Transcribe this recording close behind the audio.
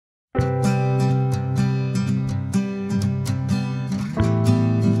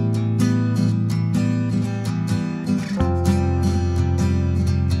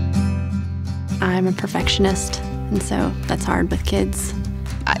a perfectionist, and so that's hard with kids.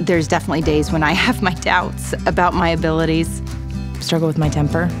 There's definitely days when I have my doubts about my abilities. Struggle with my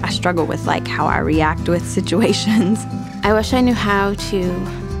temper. I struggle with how I react with situations. I wish I knew how to,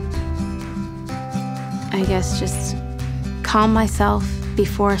 I guess, just calm myself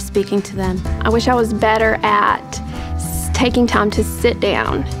before speaking to them. I wish I was better at taking time to sit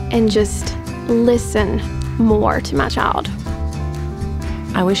down and just listen more to my child.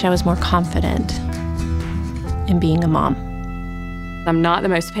 I wish I was more confident in being a mom. I'm not the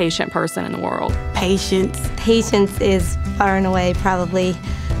most patient person in the world. Patience. Patience is far and away probably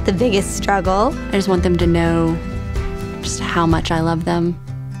the biggest struggle. I just want them to know just how much I love them.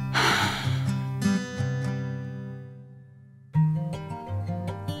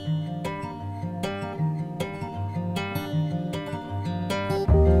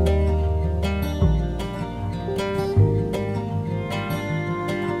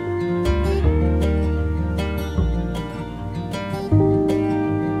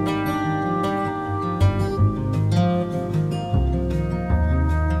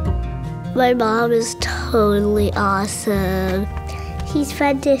 My mom is totally awesome. She's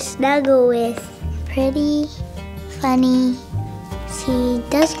fun to snuggle with. Pretty, funny. She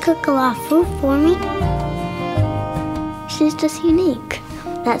does cook a lot of food for me. She's just unique.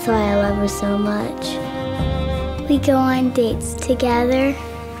 That's why I love her so much. We go on dates together.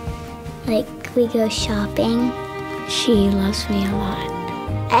 We go shopping. She loves me a lot.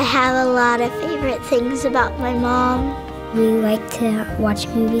 I have a lot of favorite things about my mom. We like to watch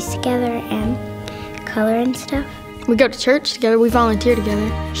movies together and color and stuff. We go to church together, we volunteer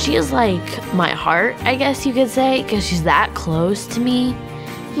together. She is like my heart, I guess you could say, because she's that close to me.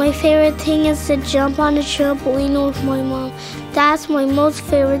 My favorite thing is to jump on the trampoline with my mom. That's my most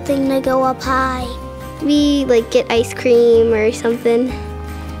favorite thing, to go up high. We get ice cream or something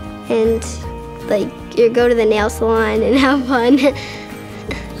and you go to the nail salon and have fun.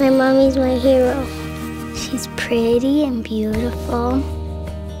 My mommy's my hero. She's pretty and beautiful.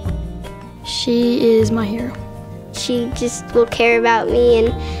 She is my hero. She just will care about me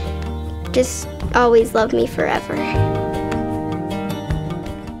and just always love me forever.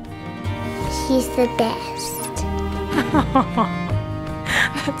 She's the best.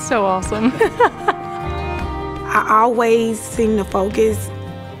 That's so awesome. I always seem to focus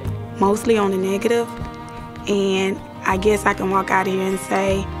mostly on the negative, and I guess I can walk out here and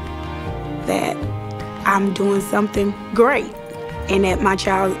say that I'm doing something great and that my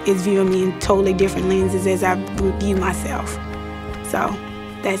child is viewing me in totally different lenses as I view myself. So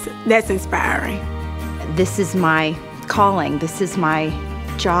that's inspiring. This is my calling. This is my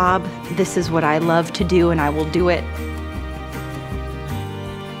job. This is what I love to do, and I will do it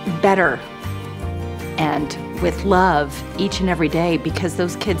better and with love each and every day because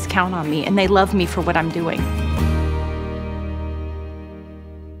those kids count on me and they love me for what I'm doing.